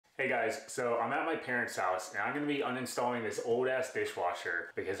Hey guys, so I'm at my parents' house and I'm going to be uninstalling this old ass dishwasher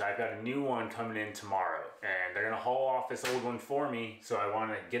because I've got a new one coming in tomorrow and they're going to haul off this old one for me, so I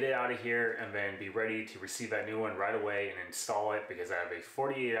want to get it out of here and then be ready to receive that new one right away and install it because I have a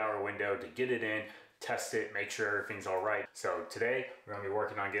 48-hour window to get it in, test it, make sure everything's all right. So today we're going to be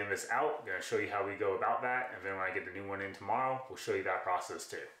working on getting this out. I'm going to show you how we go about that, and then when I get the new one in tomorrow, we'll show you that process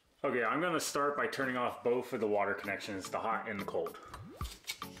too. Okay, I'm going to start by turning off both of the water connections, the hot and the cold.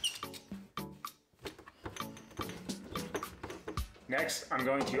 Next, I'm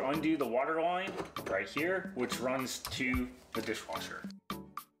going to undo the water line right here, which runs to the dishwasher.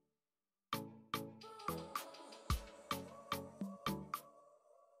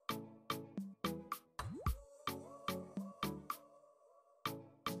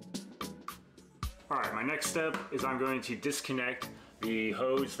 All right, my next step is I'm going to disconnect the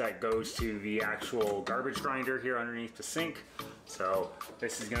hose that goes to the actual garbage grinder here underneath the sink. So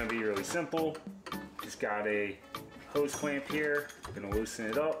this is going to be really simple. Just got a hose clamp here. I'm gonna loosen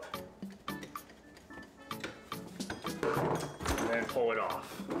it up and then pull it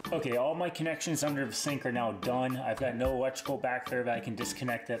off. Okay, all my connections under the sink are now done. I've got no electrical back there that I can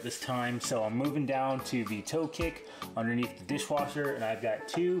disconnect at this time, so I'm moving down to the toe kick underneath the dishwasher, and I've got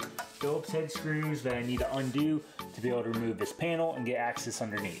 2 Phillips head screws that I need to undo to be able to remove this panel and get access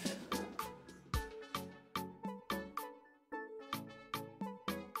underneath.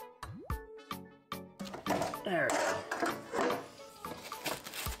 There we go.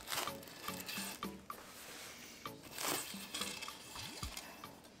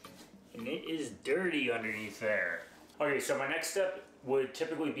 And it is dirty underneath there. Okay, so my next step would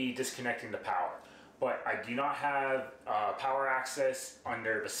typically be disconnecting the power, but I do not have power access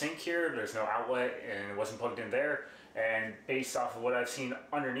under the sink here. There's no outlet and it wasn't plugged in there. And based off of what I've seen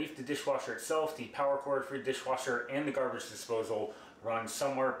underneath the dishwasher itself, the power cord for the dishwasher and the garbage disposal run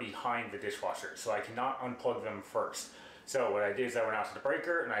somewhere behind the dishwasher, so I cannot unplug them first. So what I did is I went out to the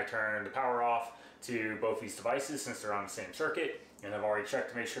breaker and I turned the power off to both these devices since they're on the same circuit, and I've already checked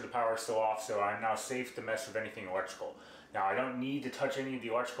to make sure the power is still off, so I'm now safe to mess with anything electrical. Now I don't need to touch any of the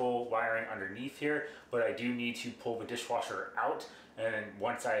electrical wiring underneath here, but I do need to pull the dishwasher out, and then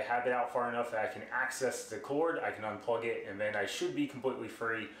once I have it out far enough that I can access the cord, I can unplug it, and then I should be completely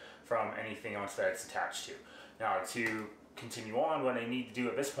free from anything else that it's attached to. Now to continue on, what I need to do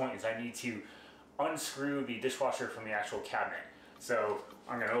at this point is I need to unscrew the dishwasher from the actual cabinet. So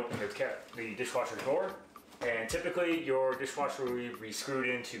I'm going to open the dishwasher door, and typically your dishwasher will be screwed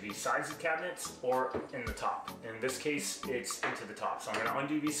into the sides of cabinets or in the top. In this case, it's into the top. So I'm going to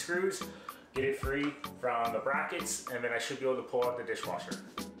undo these screws, get it free from the brackets, and then I should be able to pull out the dishwasher.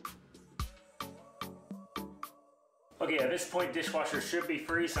 Okay, at this point, dishwasher should be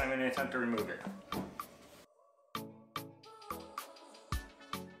free, so I'm going to attempt to remove it.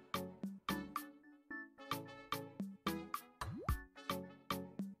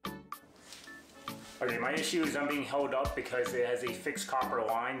 Okay, my issue is I'm being held up because it has a fixed copper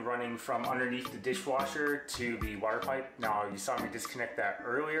line running from underneath the dishwasher to the water pipe. Now, you saw me disconnect that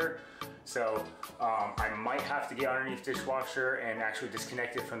earlier, so I might have to get underneath the dishwasher and actually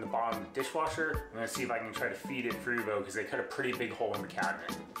disconnect it from the bottom of the dishwasher. I'm gonna see if I can try to feed it through though, because they cut a pretty big hole in the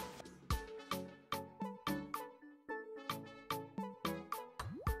cabinet.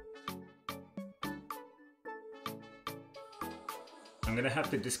 I'm gonna have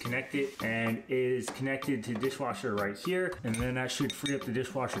to disconnect it, and it is connected to the dishwasher right here, and then that should free up the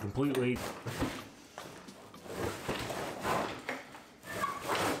dishwasher completely.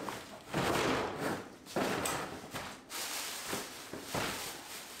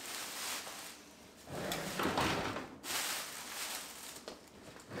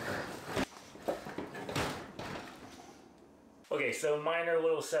 Okay, so minor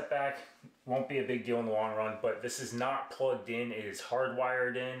little setback, won't be a big deal in the long run, but this is not plugged in, it is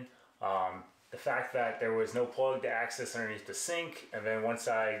hardwired in. The fact that there was no plug to access underneath the sink, and then once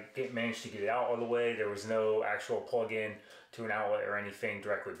I managed to get it out of the way, there was no actual plug-in to an outlet or anything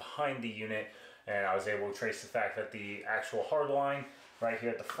directly behind the unit, and I was able to trace the fact that the actual hard line right here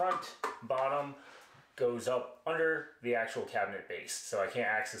at the front, bottom, goes up under the actual cabinet base, so I can't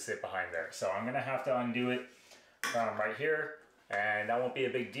access it behind there. So I'm gonna have to undo it right here, and that won't be a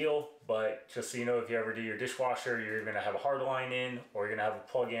big deal, but just so you know, if you ever do your dishwasher, you're gonna have a hard line in or you're gonna have a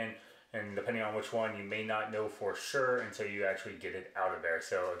plug in, and depending on which one, you may not know for sure until you actually get it out of there.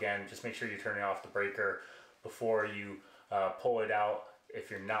 So again, just make sure you're turning off the breaker before you pull it out if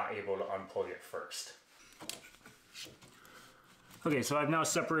you're not able to unplug it first. Okay, so I've now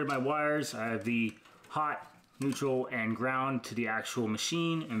separated my wires. I have the hot, neutral, and ground to the actual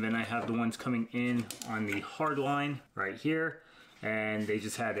machine, and then I have the ones coming in on the hard line right here. and they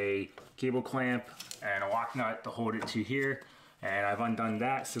just had a cable clamp and a lock nut to hold it to here. And I've undone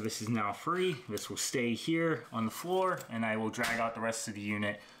that, so this is now free. This will stay here on the floor, and I will drag out the rest of the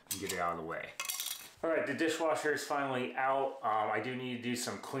unit and get it out of the way. All right, the dishwasher is finally out. I do need to do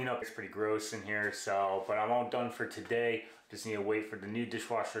some cleanup. It's pretty gross in here, but I'm all done for today. Just need to wait for the new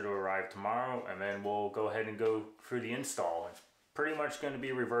dishwasher to arrive tomorrow, and then we'll go ahead and go through the install. It's pretty much going to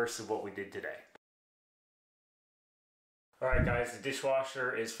be reverse of what we did today. Alright guys, the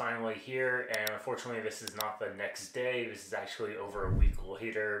dishwasher is finally here, and unfortunately this is not the next day. This is actually over a week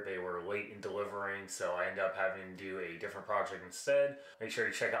later. They were late in delivering, so I ended up having to do a different project instead. Make sure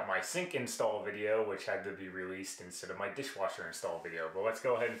to check out my sink install video, which had to be released instead of my dishwasher install video. But let's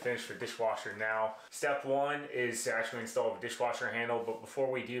go ahead and finish the dishwasher now. Step one is to actually install the dishwasher handle, but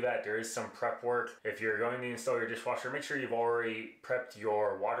before we do that, there is some prep work. If you're going to install your dishwasher, make sure you've already prepped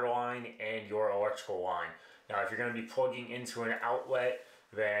your water line and your electrical line. Now, if you're going to be plugging into an outlet,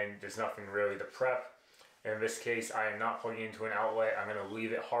 then there's nothing really to prep. In this case, I am not plugging into an outlet. I'm going to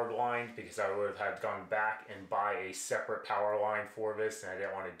leave it hardlined because I would have had gone back and buy a separate power line for this, and I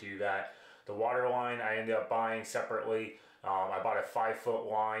didn't want to do that. The water line I ended up buying separately. I bought a 5-foot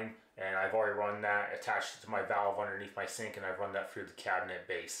line, and I've already run that, attached it to my valve underneath my sink, and I've run that through the cabinet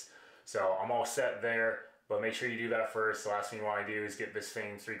base. So I'm all set there. But make sure you do that first. The last thing you want to do is get this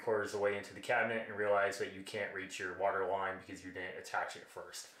thing 3/4 of the way into the cabinet and realize that you can't reach your water line because you didn't attach it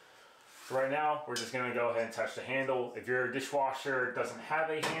first. So right now, we're just going to go ahead and attach the handle. If your dishwasher doesn't have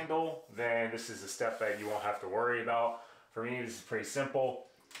a handle, then this is a step that you won't have to worry about. For me, this is pretty simple.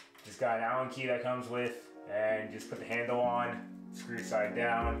 Just got an Allen key that comes with, and just put the handle on, screw it side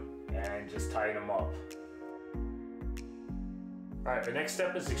down, and just tighten them up. Alright, the next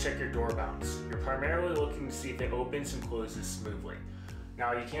step is to check your door mounts. You're primarily looking to see if it opens and closes smoothly.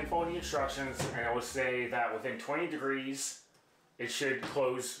 Now you can follow the instructions, and I will say that within 20 degrees, it should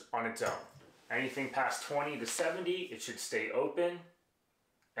close on its own. Anything past 20 to 70, it should stay open,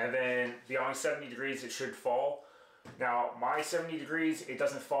 and then beyond 70 degrees, it should fall. Now, my 70 degrees, it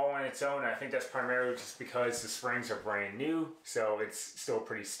doesn't fall on its own, and I think that's primarily just because the springs are brand new, so it's still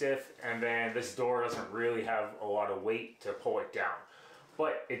pretty stiff, and then this door doesn't really have a lot of weight to pull it down.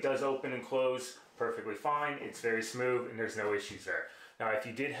 But it does open and close perfectly fine, it's very smooth, and there's no issues there. Now, if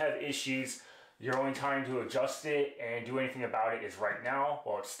you did have issues, your only time to adjust it and do anything about it is right now,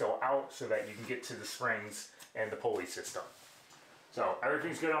 while it's still out, so that you can get to the springs and the pulley system. So,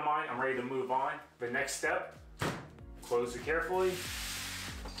 everything's good on mine, I'm ready to move on. The next step, close it carefully,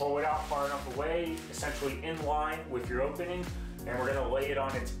 pull it out far enough away, essentially in line with your opening, and we're going to lay it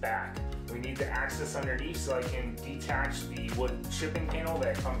on its back. We need the access underneath so I can detach the wood shipping panel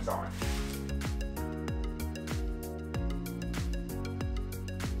that it comes on.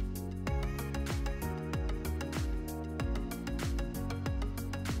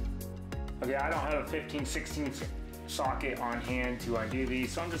 Okay, I don't have a 15/16 socket on hand to undo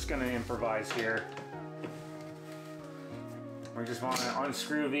these, so I'm just going to improvise here. We just want to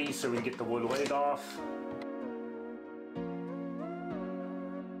unscrew these so we can get the wood leg off.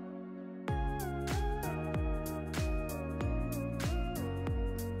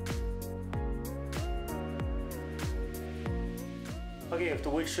 Okay, with the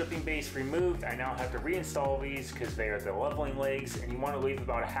wood shipping base removed, I now have to reinstall these because they are the leveling legs, and you want to leave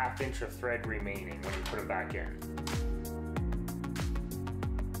about a 1/2 inch of thread remaining when you put them back in.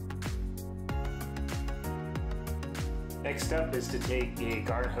 Next step is to take a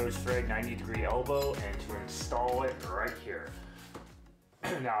garden hose thread 90-degree elbow and to install it right here.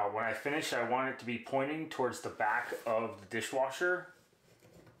 Now, when I finish, I want it to be pointing towards the back of the dishwasher.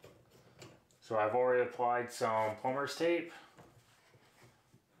 So I've already applied some plumber's tape.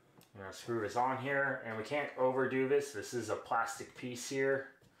 I'm going to screw this on here, and we can't overdo this. This is a plastic piece here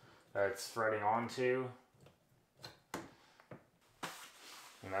that it's threading onto.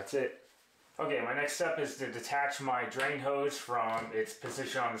 And that's it. Okay, my next step is to detach my drain hose from its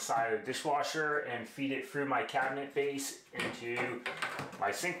position on the side of the dishwasher and feed it through my cabinet base into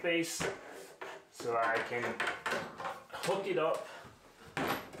my sink base so I can hook it up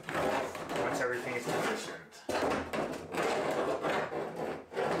once everything is positioned.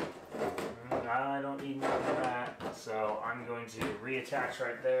 I don't need more than that, so I'm going to reattach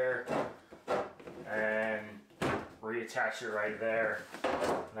right there and reattach it right there,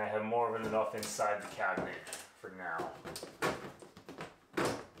 and I have more than enough inside the cabinet for now.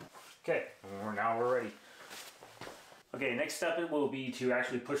 Okay, now we're ready. Okay, next step it will be to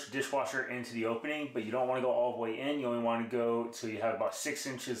actually push the dishwasher into the opening, but you don't want to go all the way in. You only want to go till you have about 6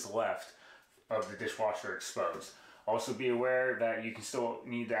 inches left of the dishwasher exposed. Also be aware that you can still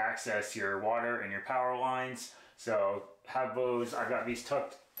need to access your water and your power lines, so have those, I've got these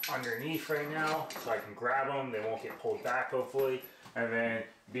tucked underneath right now so I can grab them. They won't get pulled back hopefully. And then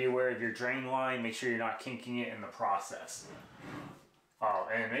be aware of your drain line. Make sure you're not kinking it in the process. Oh,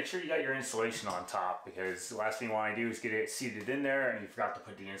 and make sure you got your insulation on top, because the last thing you want to do is get it seated in there and you forgot to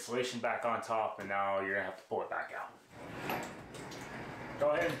put the insulation back on top, and now you're going to have to pull it back out. Go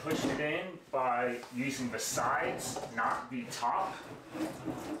ahead and push it in by using the sides, not the top.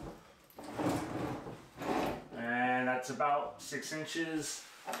 And that's about 6 inches.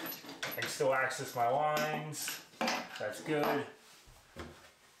 I can still access my lines. That's good.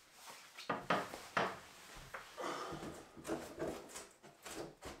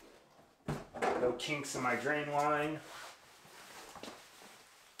 No kinks in my drain line.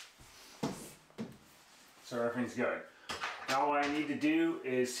 So everything's good. Now what I need to do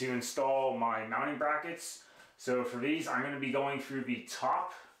is to install my mounting brackets. So for these, I'm going to be going through the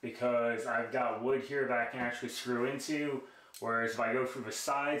top because I've got wood here that I can actually screw into. Whereas if I go through the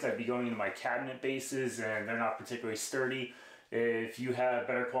sides, I'd be going into my cabinet bases and they're not particularly sturdy. If you have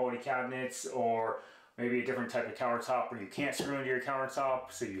better quality cabinets or maybe a different type of countertop where you can't screw into your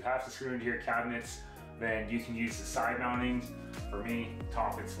countertop, so you have to screw into your cabinets, then you can use the side mountings. For me,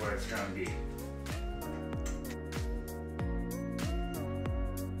 top is what it's going to be.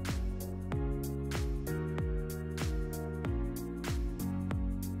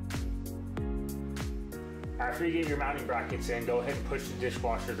 After you get your mounting brackets in, go ahead and push the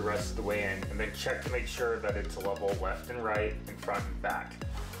dishwasher the rest of the way in, and then check to make sure that it's level left and right and front and back.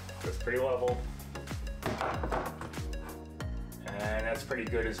 So it's pretty level. And that's pretty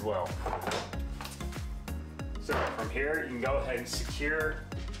good as well. So from here, you can go ahead and secure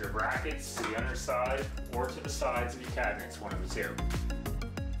your brackets to the underside or to the sides of your cabinets, one of the two.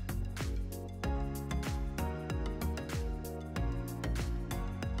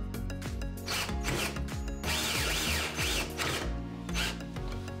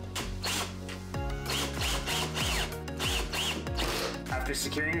 After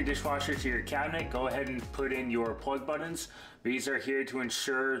securing your dishwasher to your cabinet, go ahead and put in your plug buttons. These are here to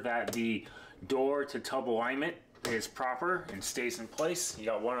ensure that the door to tub alignment is proper and stays in place. You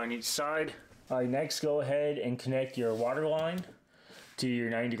got one on each side. All right, next go ahead and connect your water line to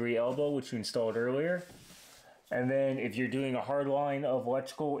your 90-degree elbow, which you installed earlier. And then if you're doing a hard line of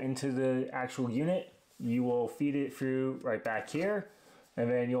electrical into the actual unit, you will feed it through right back here.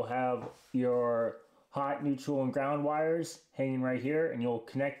 And then you'll have your hot, neutral, and ground wires hanging right here, and you'll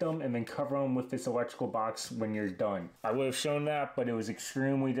connect them and then cover them with this electrical box when you're done. I would have shown that, but it was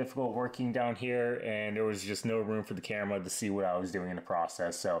extremely difficult working down here, and there was just no room for the camera to see what I was doing in the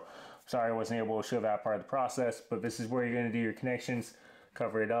process. So sorry I wasn't able to show that part of the process, but this is where you're going to do your connections,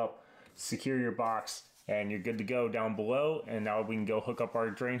 cover it up, secure your box, and you're good to go down below. And now we can go hook up our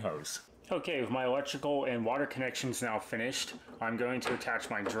drain hose. Okay, with my electrical and water connections now finished, I'm going to attach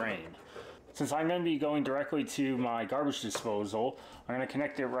my drain. Since I'm going to be going directly to my garbage disposal, I'm going to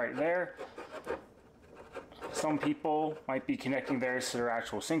connect it right there. Some people might be connecting theirs to their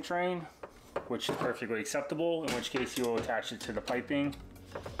actual sink drain, which is perfectly acceptable, in which case you will attach it to the piping.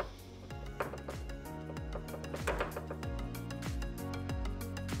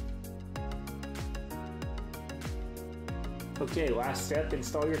 Okay, last step,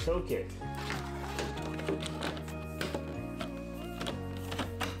 install your tow kit.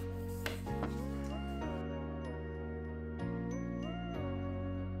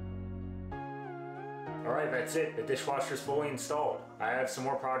 Alright, that's it. The dishwasher is fully installed. I have some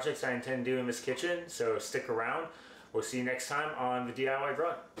more projects I intend to do in this kitchen, so stick around. We'll see you next time on the DIY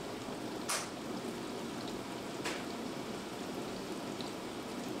Run.